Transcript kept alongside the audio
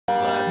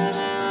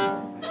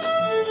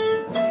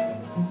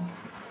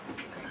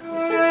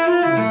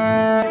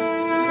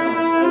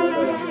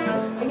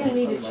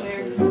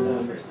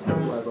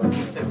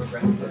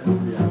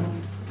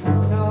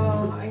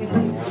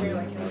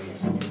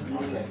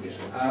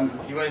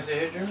You want to stay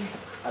here, Jeremy?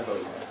 I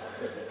vote yes.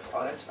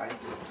 Oh, that's fine.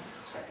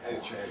 That's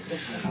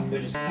fine.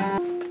 They're just... I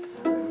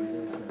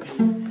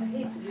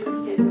hate to do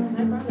this, David. Can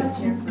I borrow that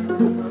chair for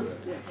one song?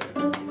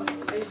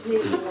 I just need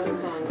one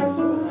song.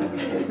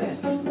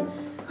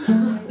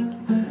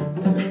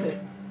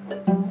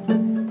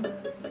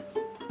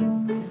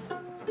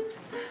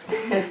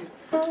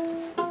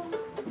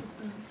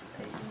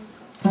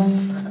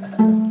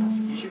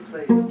 You should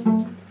play this.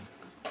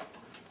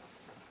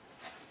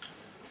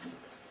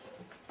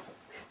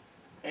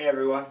 Hey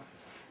everyone,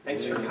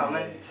 thanks for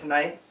coming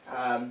tonight.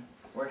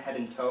 We're head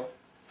and toe,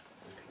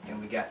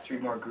 and we got 3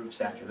 more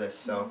groups after this,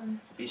 so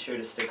be sure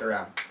to stick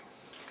around.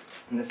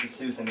 And this is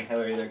Susan and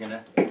Hillary. They're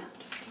gonna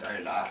start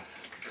it off.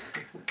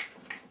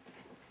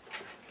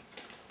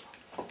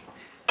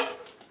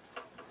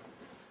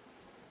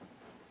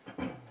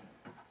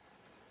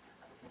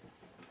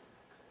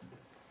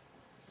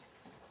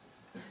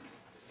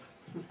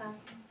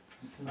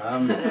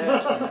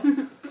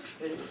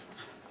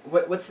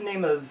 What's the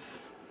name of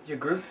your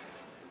group?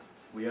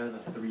 We are the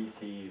 3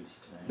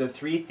 Thieves tonight. The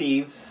 3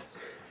 Thieves.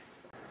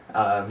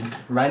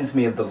 Reminds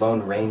me of the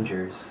Lone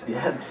Rangers.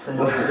 Yeah,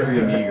 The 3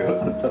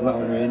 Amigos. The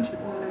Lone Rangers.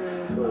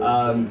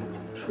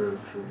 True.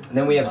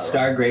 Then we have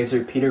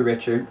Stargrazer, Peter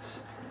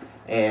Richards,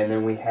 and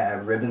then we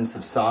have Ribbons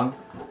of Song,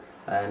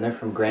 and they're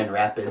from Grand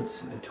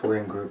Rapids, a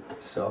touring group.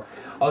 So,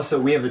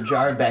 also we have a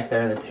jar back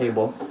there on the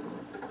table.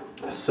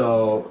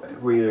 So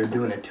we are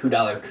doing a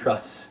 $2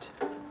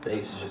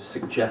 trust-based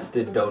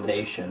suggested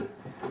donation.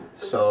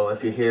 So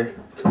if you're here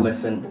to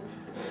listen,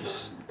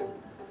 just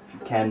if you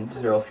can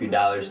throw a few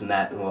dollars in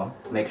that, and we'll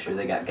make sure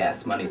they got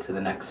gas money to the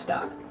next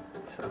stop.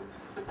 So,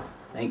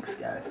 thanks,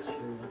 guys.